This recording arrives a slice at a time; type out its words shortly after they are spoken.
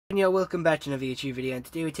Yo, welcome back to another YouTube video, and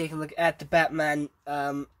today we're taking a look at the Batman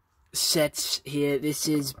sets here. This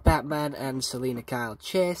is Batman and Selina Kyle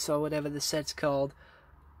Chase, or whatever the set's called.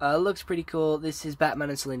 Looks pretty cool. This is Batman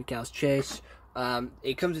and Selina Kyle's Chase.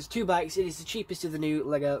 It comes with two bikes. It is the cheapest of the new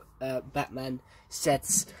Lego Batman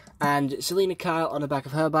sets, and Selina Kyle on the back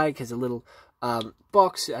of her bike has a little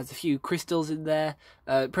box. It has a few crystals in there,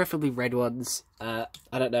 preferably red ones. I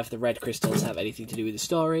don't know if the red crystals have anything to do with the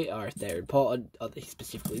story, or if they're important, or they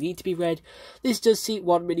specifically need to be red. This does seat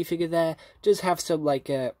one minifigure there. Does have some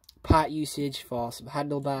part usage for some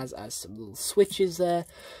handlebars, as some little switches there.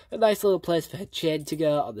 A nice little place for her chain to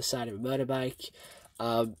go on the side of a motorbike.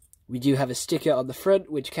 We do have a sticker on the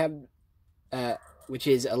front, which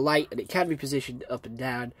is a light, and it can be positioned up and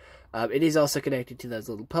down. It is also connected to those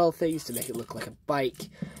little pearl things to make it look like a bike,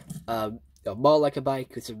 or more like a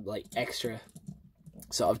bike, with some extra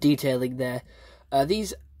sort of detailing there.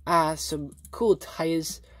 These are some cool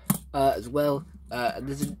tires as well.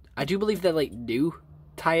 I do believe they're new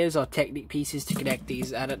tires or Technic pieces to connect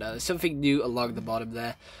these. I don't know, there's something new along the bottom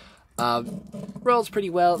there. Rolls pretty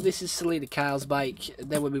well. This is Selina Kyle's bike.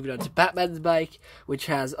 Then we're moving on to Batman's bike, which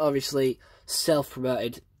has obviously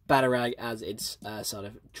self-promoted Batarang as its sort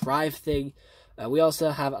of drive thing. We also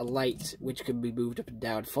have a light which can be moved up and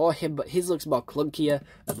down for him, but his looks more clunkier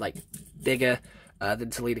and bigger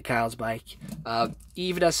than Selina Kyle's bike. He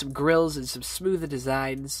even has some grills and some smoother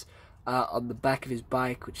designs on the back of his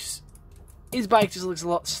bike, which his bike just looks a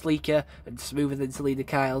lot sleeker and smoother than Selina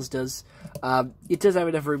Kyle's does. It does have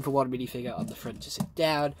enough room for one minifigure on the front to sit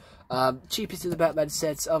down. Cheapest of the Batman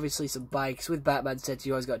sets, obviously some bikes. With Batman sets,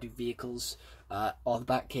 you always got to do vehicles or the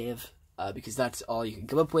Batcave, because that's all you can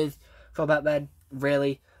come up with for Batman,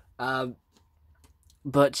 really.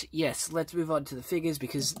 But yes, let's move on to the figures,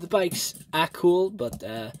 because the bikes are cool, but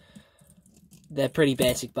they're pretty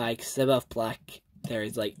basic bikes. They're both black. There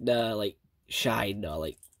is no shine or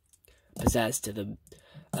pizzazz to them.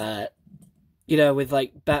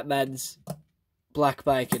 With Batman's black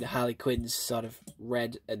bike and Harley Quinn's sort of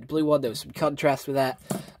red and blue one, there was some contrast with that.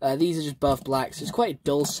 These are just both black, so it's quite a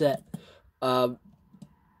dull set. But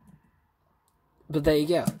there you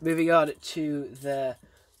go. Moving on to the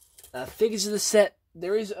figures of the set.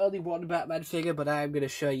 There is only one Batman figure, but I am going to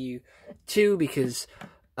show you two, because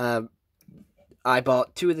I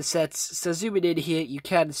bought two of the sets. So zooming in here, you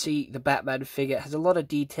can see the Batman figure. It has a lot of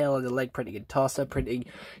detail on the leg printing and torso printing.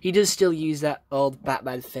 He does still use that old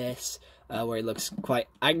Batman face, where he looks quite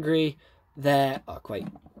angry there, or quite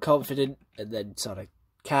confident, and then sort of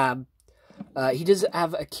calm. He does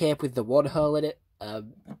have a cape with the one hole in it.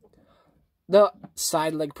 Not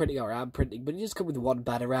side leg printing or arm printing, but it does come with one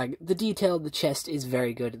Batarang. The detail on the chest is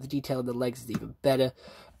very good. The detail on the legs is even better.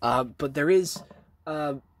 But there is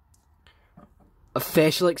a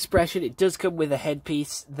facial expression. It does come with a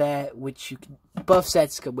headpiece there, which you can. Both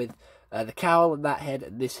sets come with the cowl and that head,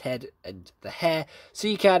 and this head and the hair. So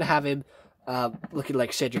you can have him looking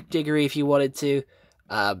like Cedric Diggory if you wanted to.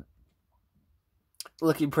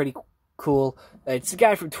 Looking pretty cool. It's the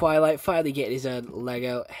guy from Twilight finally getting his own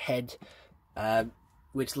Lego head,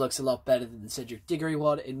 which looks a lot better than the Cedric Diggory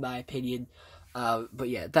one, in my opinion. But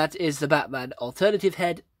yeah, that is the Batman alternative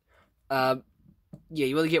head. Yeah,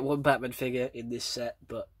 you only get one Batman figure in this set,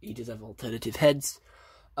 but he does have alternative heads.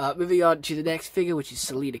 Moving on to the next figure, which is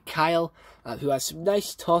Selina Kyle, who has some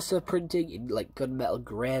nice torso printing in gunmetal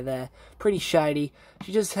grey there. Pretty shiny.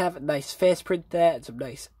 She does have a nice face print there, and some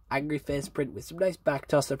nice angry face print with some nice back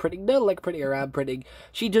torso printing. No leg printing or arm printing.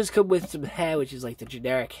 She does come with some hair, which is the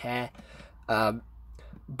generic hair.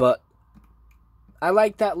 But I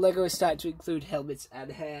like that Lego is starting to include helmets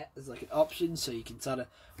and hair as an option, so you can sort of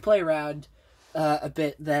play around a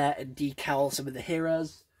bit there and decal some of the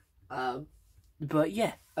heroes. But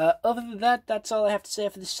yeah, other than that, that's all I have to say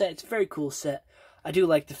for this set. It's a very cool set. I do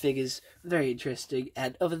like the figures, very interesting.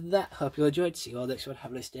 And other than that, hope you all enjoyed. See you all next one.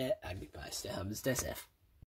 Have a nice day, and goodbye. Stay home and stay safe.